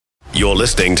You're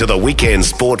listening to the Weekend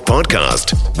Sport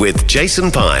Podcast with Jason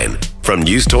Pine from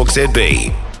News Talk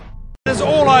ZB. It's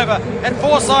all over at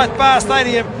Forsyth Bar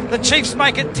Stadium. The Chiefs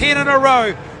make it 10 in a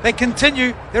row. They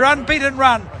continue their unbeaten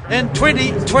run in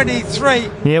 2023.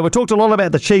 Yeah, we talked a lot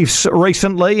about the Chiefs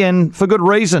recently, and for good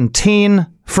reason. 10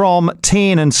 from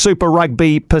 10 in Super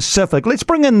Rugby Pacific. Let's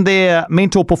bring in their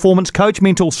mental performance coach,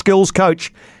 mental skills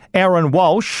coach, Aaron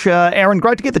Walsh. Aaron,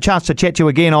 great to get the chance to chat to you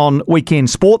again on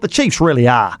Weekend Sport. The Chiefs really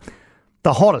are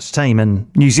the hottest team in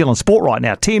New Zealand sport right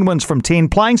now. 10 wins from 10,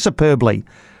 playing superbly.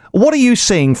 What are you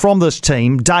seeing from this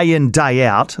team day in, day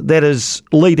out that is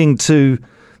leading to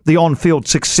the on-field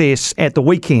success at the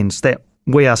weekends that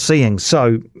we are seeing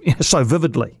so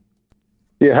vividly?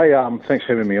 Yeah, hey, thanks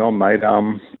for having me on, mate.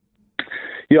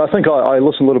 I think I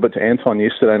listened a little bit to Anton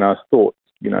yesterday, and I thought,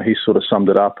 he sort of summed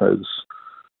it up as,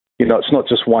 it's not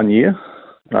just 1 year.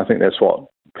 And I think that's what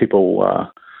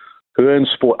people who are in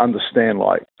sport understand.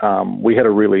 Like, we had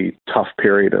a really tough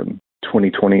period in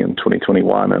 2020 and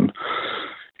 2021, and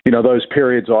those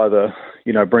periods either,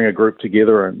 bring a group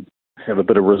together and have a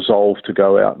bit of resolve to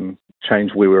go out and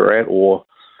change where we're at, or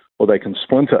they can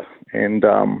splinter. And,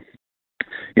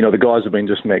 the guys have been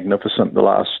just magnificent the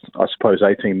last, I suppose,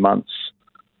 18 months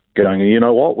going, you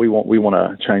know what, we want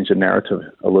to change the narrative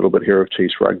a little bit here of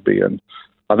Chiefs Rugby. And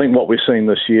I think what we're seeing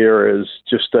this year is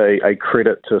just a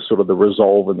credit to sort of the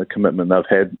resolve and the commitment they've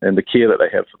had and the care that they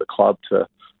have for the club to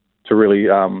really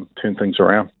turn things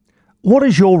around. What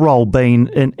has your role been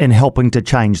in helping to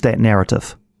change that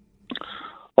narrative?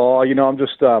 Oh, I'm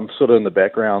just sort of in the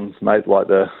background, mate, like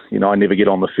I never get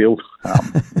on the field.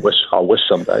 I wish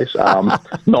some days.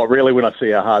 Not really when I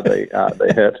see how hard they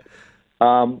hit.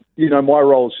 My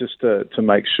role is just to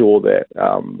make sure that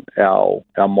our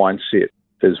mindset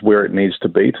is where it needs to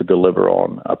be to deliver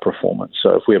on a performance.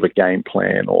 So if we have a game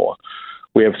plan or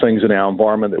we have things in our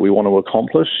environment that we want to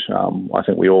accomplish, I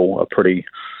think we all are pretty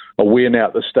aware now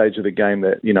at this stage of the game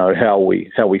that, how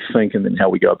we think and then how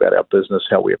we go about our business,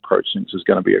 how we approach things is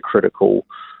going to be a critical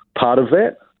part of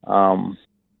that.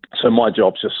 So my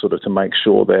job's just sort of to make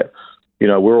sure that,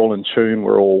 we're all in tune,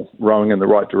 we're all rowing in the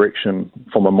right direction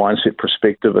from a mindset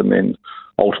perspective, and then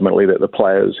ultimately that the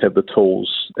players have the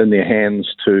tools in their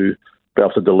hands to be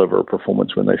able to deliver a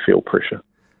performance when they feel pressure.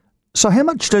 So how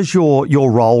much does your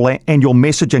role and your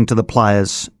messaging to the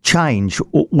players change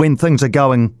when things are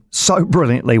going so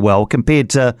brilliantly well compared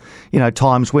to,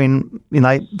 times when,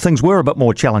 things were a bit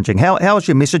more challenging? How has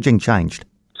your messaging changed?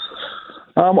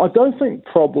 I don't think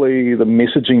probably the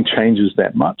messaging changes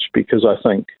that much, because I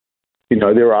think,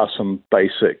 there are some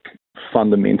basic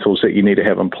fundamentals that you need to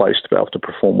have in place to be able to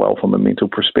perform well from a mental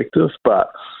perspective.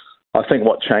 But I think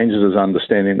what changes is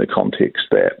understanding the context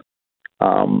that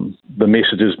the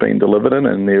message has been delivered in,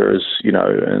 and there is,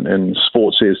 in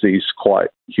sports there's these quite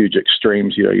huge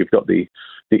extremes. You've got the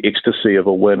ecstasy of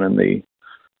a win and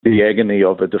the agony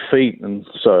of a defeat, and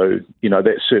so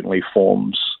that certainly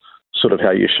forms sort of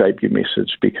how you shape your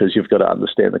message, because you've got to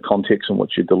understand the context in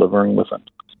which you're delivering within.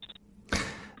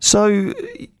 So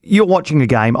you're watching a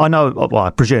game. I know, well,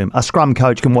 I presume a scrum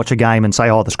coach can watch a game and say,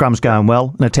 oh, the scrum's going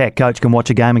well. An attack coach can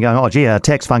watch a game and go, oh, gee,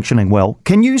 attack's functioning well.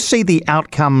 Can you see the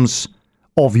outcomes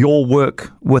of your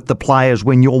work with the players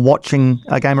when you're watching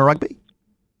a game of rugby?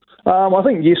 I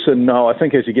think yes and no. I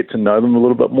think as you get to know them a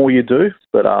little bit more, you do.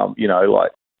 But,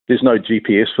 there's no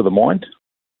GPS for the mind,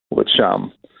 which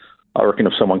I reckon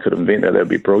if someone could invent that would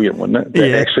be brilliant, wouldn't it?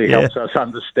 That actually helps us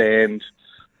understand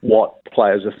what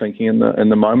players are thinking in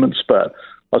the moments. But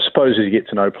I suppose as you get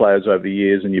to know players over the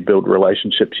years and you build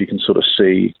relationships, you can sort of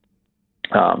see,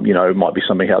 it might be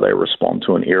something how they respond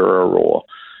to an error, or,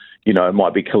 it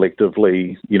might be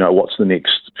collectively, what's the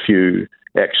next few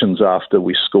actions after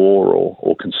we score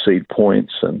or concede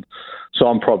points. And so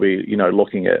I'm probably,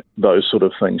 looking at those sort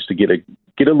of things to get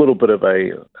a little bit of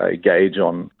a gauge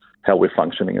on how we're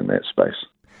functioning in that space.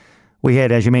 We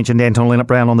had, as you mentioned, Anton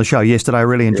Linnett-Brown on the show yesterday. I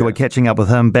really enjoyed catching up with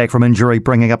him, back from injury,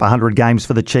 bringing up 100 games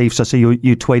for the Chiefs. I see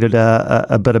you tweeted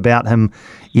a bit about him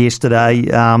yesterday.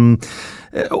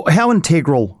 How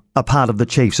integral a part of the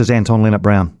Chiefs is Anton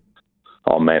Linnett-Brown?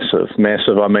 Oh,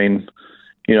 massive. I mean,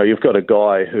 you've got a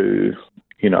guy who,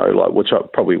 which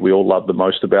probably we all love the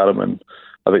most about him, and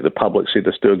I think the public see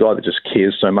this to a guy that just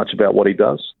cares so much about what he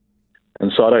does.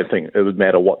 And so I don't think it would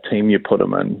matter what team you put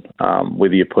him in,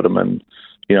 whether you put him in,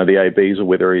 the ABs, or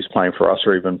whether he's playing for us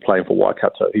or even playing for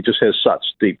Waikato. He just has such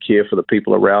deep care for the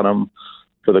people around him,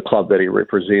 for the club that he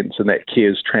represents, and that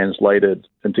care is translated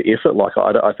into effort. Like,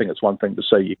 I think it's one thing to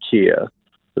say you care.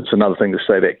 It's another thing to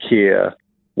say that care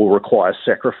will require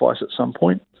sacrifice at some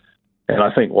point. And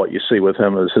I think what you see with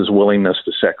him is his willingness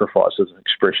to sacrifice as an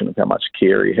expression of how much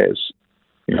care he has,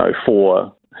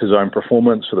 for his own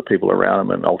performance, for the people around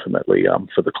him, and ultimately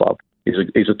for the club.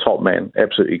 He's a top man,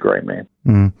 absolutely great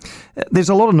man. There's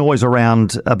a lot of noise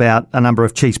around about a number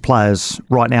of Chiefs players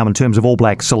right now in terms of All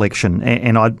Black selection,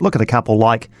 and I look at a couple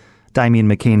like Damian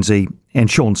McKenzie and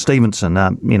Sean Stevenson.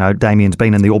 Damian's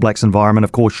been in the All Blacks environment.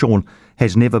 Of course, Sean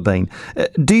has never been.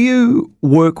 Do you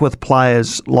work with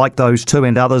players like those two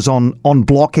and others on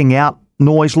blocking out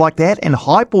noise like that and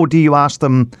hype, or do you ask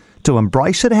them to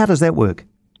embrace it? How does that work?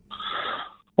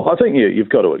 Well, I think you've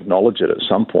got to acknowledge it at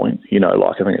some point.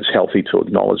 I think it's healthy to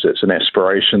acknowledge it's an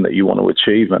aspiration that you want to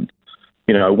achieve. And,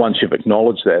 once you've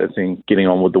acknowledged that, I think getting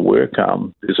on with the work,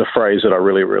 there's a phrase that I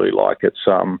really, really like. It's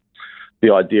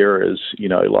the idea is,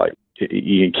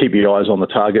 you keep your eyes on the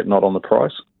target, not on the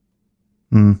prize.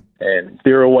 And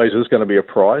there always is going to be a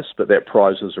prize, but that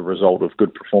prize is a result of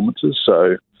good performances.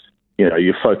 So,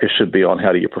 your focus should be on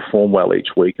how do you perform well each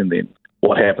week, and then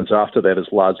what happens after that is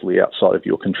largely outside of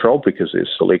your control because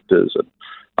there's selectors and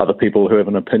other people who have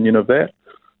an opinion of that.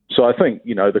 So I think,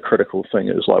 the critical thing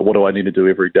is what do I need to do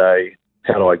every day?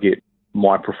 How do I get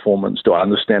my performance? Do I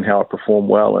understand how I perform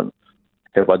well? And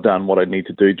have I done what I need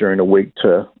to do during a week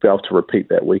to be able to repeat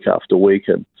that week after week?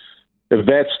 And if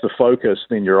that's the focus,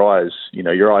 then your eyes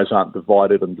aren't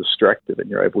divided and distracted, and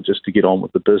you're able just to get on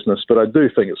with the business. But I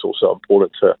do think it's also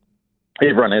important to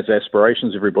everyone has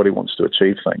aspirations. Everybody wants to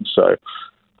achieve things. So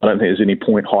I don't think there's any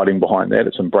point hiding behind that.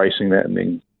 It's embracing that and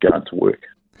then going to work.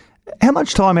 How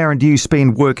much time, Aaron, do you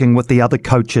spend working with the other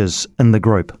coaches in the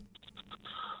group?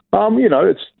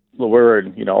 We're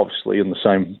obviously in the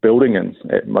same building and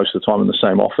most of the time in the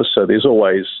same office. So there's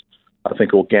always, I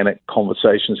think, organic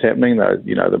conversations happening.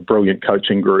 The brilliant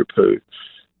coaching group who,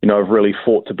 have really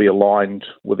fought to be aligned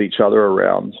with each other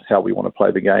around how we want to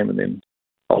play the game and then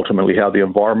ultimately how the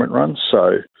environment runs.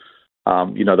 So,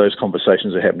 those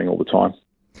conversations are happening all the time.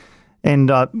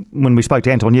 And when we spoke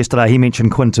to Anton yesterday, he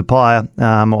mentioned Quinn Tupaia.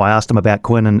 I asked him about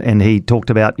Quinn, and he talked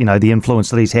about, the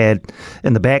influence that he's had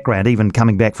in the background, even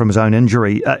coming back from his own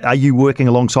injury. Are you working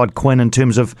alongside Quinn in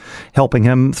terms of helping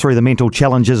him through the mental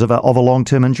challenges of a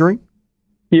long-term injury?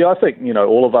 Yeah, I think,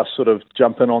 all of us sort of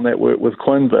jump in on that work with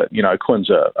Quinn, but, Quinn's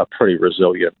a pretty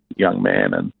resilient young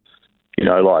man. And,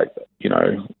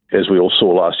 as we all saw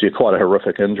last year, quite a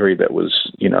horrific injury that was,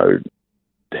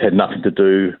 had nothing to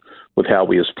do with how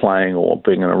he was playing or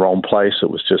being in a wrong place.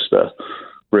 It was just a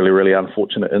really, really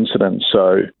unfortunate incident.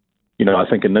 So, I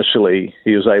think initially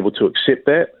he was able to accept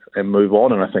that and move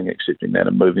on. And I think accepting that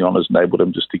and moving on has enabled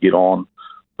him just to get on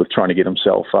with trying to get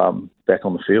himself back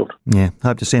on the field. Yeah,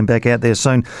 hope to see him back out there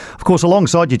soon. Of course,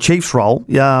 alongside your Chiefs role,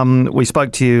 we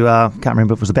spoke to you, can't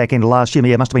remember if it was the back end of last year, but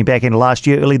yeah, it must have been back end of last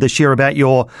year, early this year, about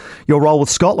your role with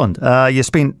Scotland. You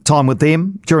spent time with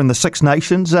them during the Six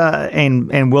Nations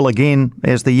and will again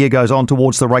as the year goes on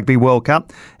towards the Rugby World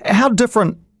Cup. How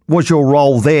different was your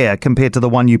role there compared to the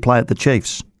one you play at the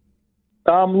Chiefs?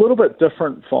 A little bit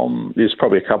different there's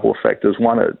probably a couple of factors.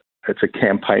 One, it's a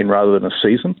campaign rather than a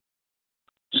season.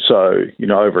 So,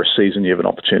 over a season, you have an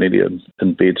opportunity to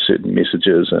embed certain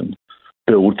messages and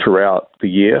build throughout the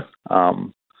year.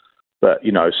 But,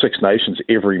 Six Nations,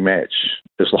 every match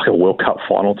is like a World Cup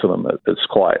final to them. It's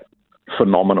quite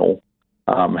phenomenal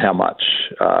how much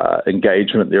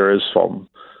engagement there is from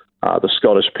the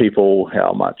Scottish people,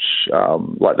 how much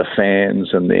the fans,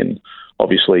 and then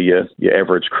obviously your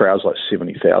average crowd's like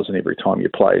 70,000 every time you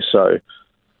play. So,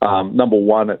 number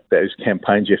one, at those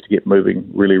campaigns, you have to get moving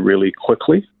really, really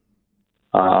quickly.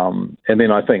 And then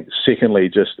I think, secondly,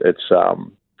 just it's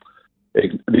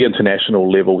the international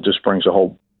level just brings a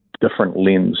whole different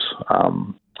lens.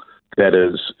 That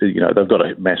is, they've got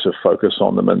a massive focus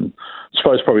on them. And I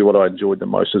suppose probably what I enjoyed the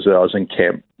most is that I was in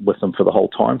camp with them for the whole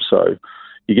time. So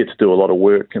you get to do a lot of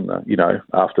work, and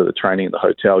after the training in the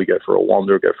hotel, you go for a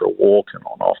wander, go for a walk, and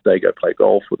on off day, go play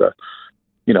golf with a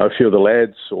few of the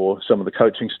lads or some of the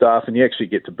coaching staff, and you actually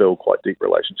get to build quite deep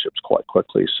relationships quite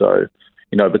quickly. So,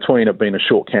 between it being a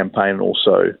short campaign and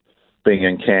also being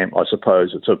in camp, I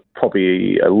suppose it's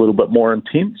probably a little bit more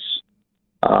intense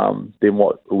than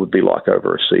what it would be like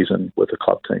over a season with a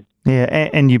club team. Yeah,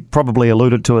 and you probably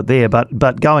alluded to it there,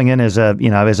 but going in as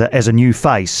a new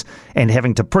face and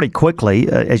having to pretty quickly,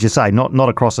 as you say, not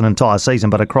across an entire season,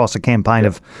 but across a campaign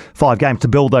of 5 games to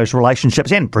build those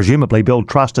relationships and presumably build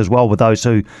trust as well with those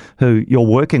who you're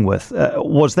working with.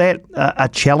 Was that a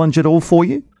challenge at all for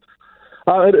you?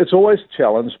 It's always a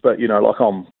challenge, but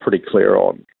I'm pretty clear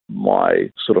on my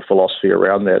sort of philosophy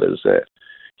around that is that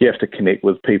you have to connect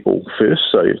with people first.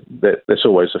 So that's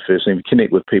always the first thing. You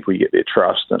connect with people, you get their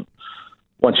trust. And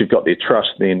once you've got their trust,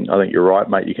 then I think you're right,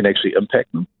 mate, you can actually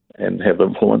impact them and have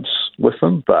influence with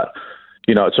them. But,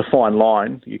 it's a fine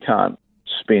line. You can't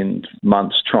spend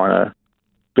months trying to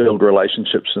build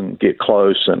relationships and get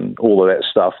close and all of that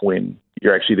stuff when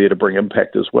you're actually there to bring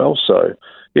impact as well. So,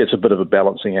 yeah, it's a bit of a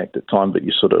balancing act at times, but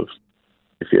you sort of,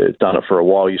 if you've done it for a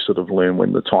while, you sort of learn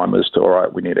when the time is to, all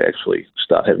right, we need to actually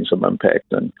start having some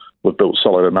impact, and we've built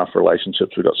solid enough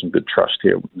relationships, we've got some good trust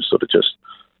here, we can sort of just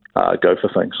go for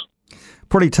things.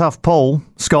 Pretty tough poll.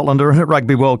 Scotland are in at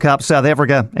Rugby World Cup, South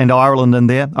Africa and Ireland in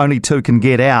there. Only two can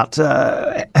get out.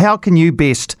 How can you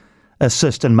best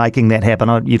assist in making that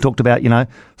happen? You talked about,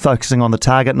 focusing on the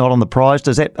target, not on the prize.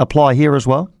 Does that apply here as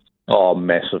well? Oh,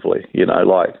 massively.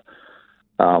 The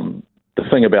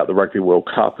thing about the Rugby World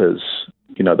Cup is,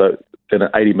 in an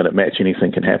 80-minute match,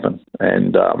 anything can happen.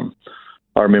 And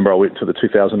I remember I went to the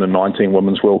 2019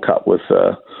 Women's World Cup with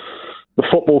the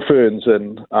football ferns,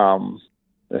 and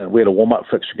we had a warm-up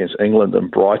fixture against England in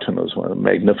Brighton. It was a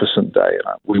magnificent day.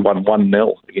 We won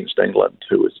 1-0 against England,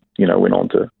 who was, went on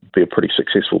to be a pretty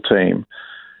successful team.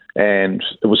 And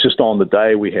it was just on the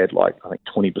day we had,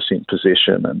 20%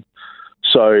 possession. And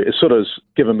so it sort of has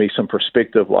given me some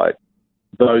perspective,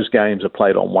 those games are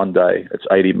played on one day. It's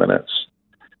 80 minutes.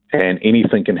 And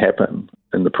anything can happen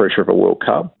in the pressure of a World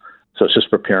Cup. So it's just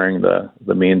preparing the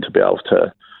men to be able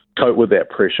to cope with that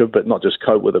pressure, but not just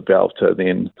cope with it, be able to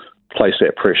then place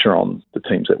that pressure on the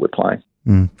teams that we're playing.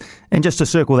 And just to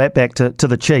circle that back to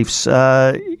the Chiefs,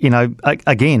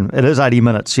 again, it is 80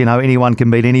 minutes. Anyone can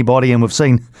beat anybody, and we've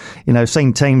seen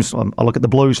teams. I look at the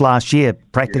Blues last year,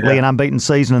 practically an unbeaten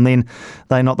season, and then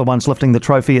they're not the ones lifting the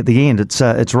trophy at the end.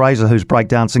 It's Razor who's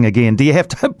breakdancing again. Do you have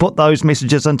to put those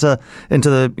messages into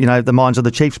the minds of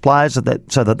the Chiefs players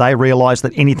so that they realise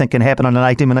that anything can happen in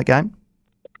an 80-minute game?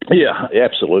 Yeah,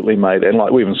 absolutely, mate. And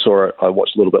we even saw it. I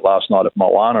watched a little bit last night of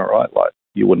Moana, right?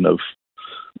 You wouldn't have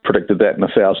predicted that in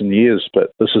 1,000 years,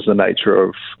 but this is the nature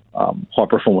of high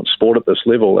performance sport at this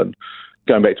level. And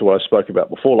going back to what I spoke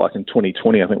about before, in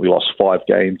 2020, I think we lost 5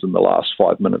 games in the last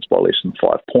 5 minutes by less than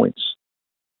 5 points.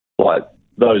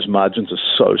 Those margins are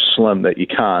so slim that you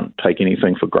can't take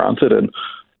anything for granted. And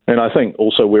I think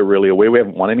also we're really aware we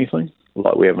haven't won anything.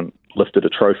 We haven't lifted a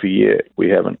trophy yet. We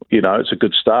haven't, it's a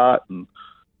good start,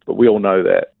 but we all know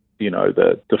that,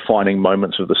 the defining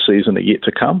moments of the season are yet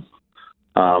to come.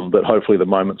 But hopefully the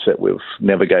moments that we've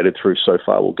navigated through so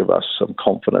far will give us some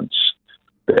confidence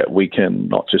that we can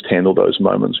not just handle those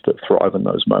moments, but thrive in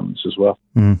those moments as well.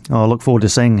 I look forward to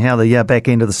seeing how the back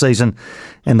end of the season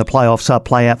and the playoffs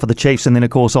play out for the Chiefs, and then,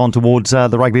 of course, on towards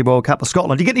the Rugby World Cup of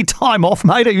Scotland. Do you get any time off,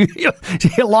 mate?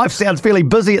 Your life sounds fairly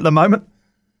busy at the moment.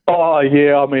 Oh,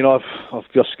 yeah. I mean, I've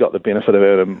just got the benefit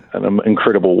of an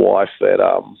incredible wife that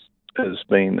has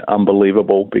been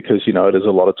unbelievable, because, it is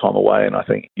a lot of time away. And I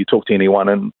think you talk to anyone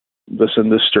in this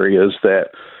industry is that,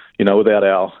 without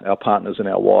our partners and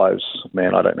our wives,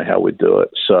 man, I don't know how we'd do it.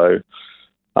 So,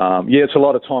 it's a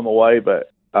lot of time away,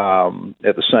 but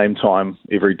at the same time,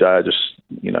 every day I just,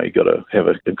 you got to have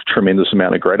a tremendous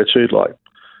amount of gratitude.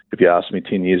 If you asked me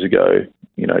 10 years ago,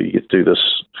 you get to do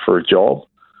this for a job,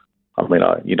 I mean,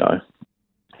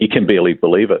 you can barely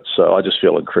believe it. So I just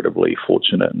feel incredibly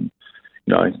fortunate. And,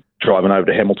 driving over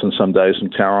to Hamilton some days from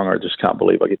Tauranga, I just can't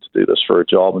believe I get to do this for a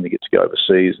job and you get to go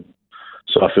overseas.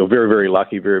 So I feel very, very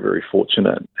lucky, very, very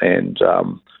fortunate, and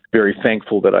very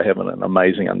thankful that I have an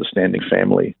amazing, understanding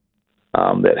family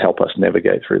that help us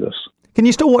navigate through this. Can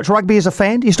you still watch rugby as a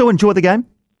fan? Do you still enjoy the game?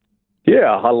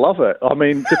 Yeah, I love it. I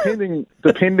mean,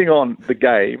 depending on the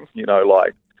game,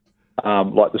 like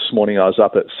this morning I was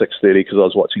up at 6:30 because I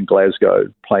was watching Glasgow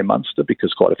play Munster,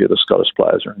 because quite a few of the Scottish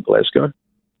players are in Glasgow.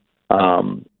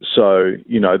 So,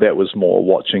 that was more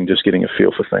watching, just getting a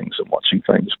feel for things and watching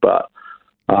things. But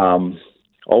I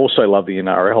also love the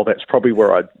NRL. That's probably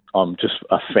where I'm just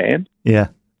a fan. Yeah.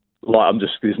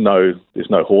 There's no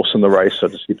horse in the race. I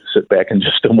just get to sit back and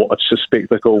just watch the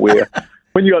spectacle where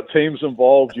when you got teams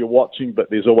involved, you're watching, but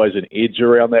there's always an edge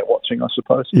around that watching, I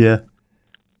suppose. Yeah.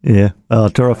 Yeah. Oh,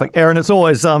 terrific. Aaron, it's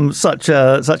always such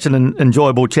an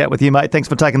enjoyable chat with you, mate. Thanks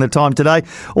for taking the time today.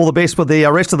 All the best with the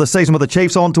rest of the season with the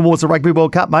Chiefs on towards the Rugby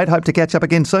World Cup, mate. Hope to catch up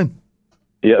again soon.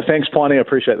 Yeah, thanks, Piney. I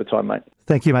appreciate the time, mate.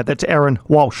 Thank you, mate. That's Aaron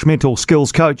Walsh, mental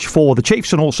skills coach for the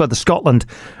Chiefs and also the Scotland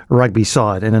rugby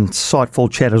side. An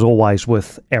insightful chat as always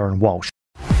with Aaron Walsh.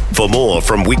 For more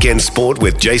from Weekend Sport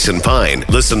with Jason Pine,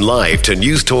 listen live to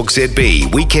News Talk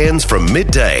ZB weekends from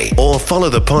midday or follow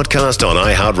the podcast on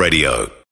iHeartRadio.